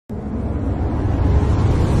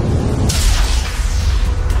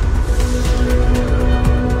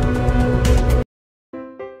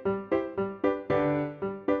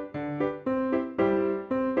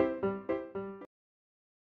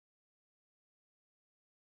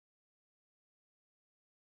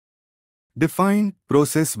Define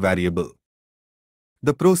process variable.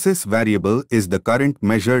 The process variable is the current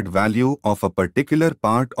measured value of a particular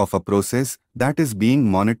part of a process that is being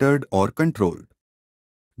monitored or controlled.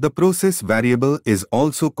 The process variable is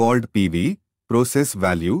also called PV, process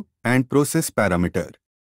value, and process parameter.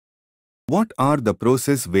 What are the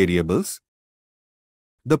process variables?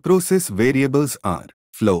 The process variables are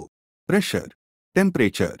flow, pressure,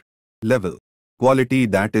 temperature, level, quality,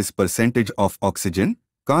 that is percentage of oxygen,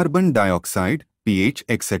 carbon dioxide, pH,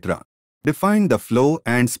 etc. Define the flow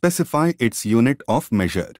and specify its unit of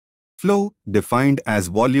measure. Flow, defined as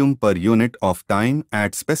volume per unit of time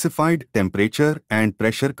at specified temperature and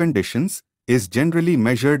pressure conditions, is generally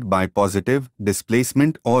measured by positive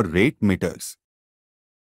displacement or rate meters.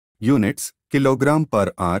 Units: kilogram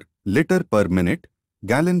per hour, liter per minute,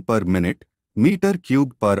 gallon per minute, meter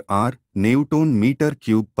cube per hour, Newton meter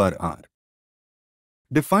cube per hour.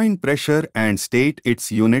 Define pressure and state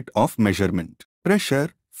its unit of measurement. Pressure,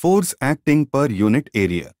 force acting per unit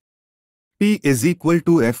area. P is equal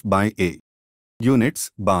to F by A.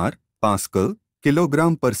 Units: bar, Pascal,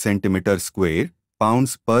 kilogram per centimeter square,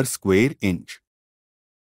 pounds per square inch.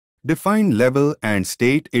 Define level and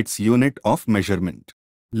state its unit of measurement.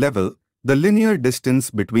 Level, the linear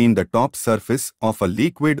distance between the top surface of a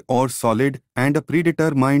liquid or solid and a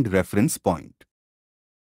predetermined reference point.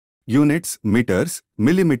 Units: meters,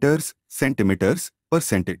 millimeters, centimeters,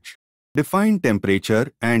 percentage. Define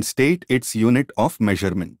temperature and state its unit of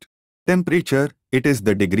measurement. Temperature, it is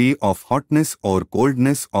the degree of hotness or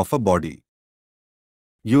coldness of a body.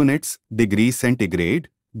 Units: degree centigrade,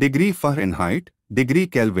 degree Fahrenheit, degree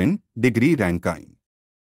Kelvin, degree Rankine.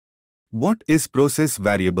 What is process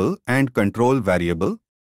variable and control variable?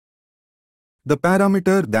 The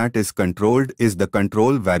parameter that is controlled is the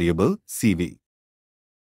control variable, CV.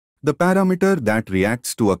 The parameter that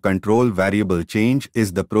reacts to a control variable change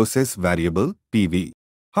is the process variable, PV.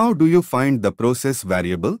 How do you find the process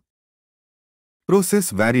variable?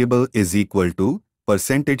 Process variable is equal to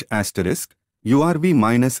percentage asterisk URV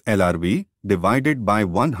minus LRV divided by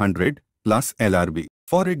 100 plus LRV.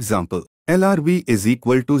 For example, LRV is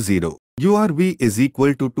equal to 0. URV is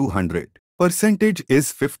equal to 200. Percentage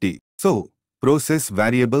is 50. So, process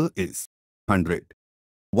variable is 100.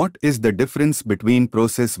 What is the difference between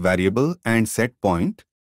process variable and set point?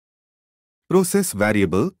 Process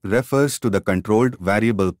variable refers to the controlled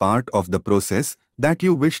variable part of the process that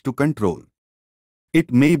you wish to control.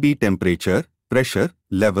 It may be temperature, pressure,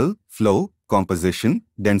 level, flow, composition,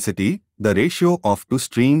 density, the ratio of two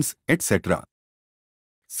streams, etc.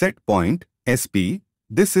 Set point, SP,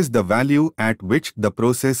 this is the value at which the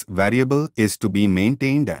process variable is to be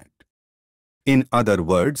maintained at. In other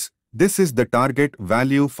words, this is the target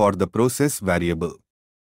value for the process variable.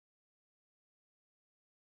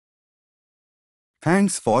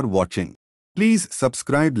 Thanks for watching. Please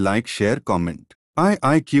subscribe, like, share, comment.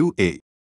 IIQA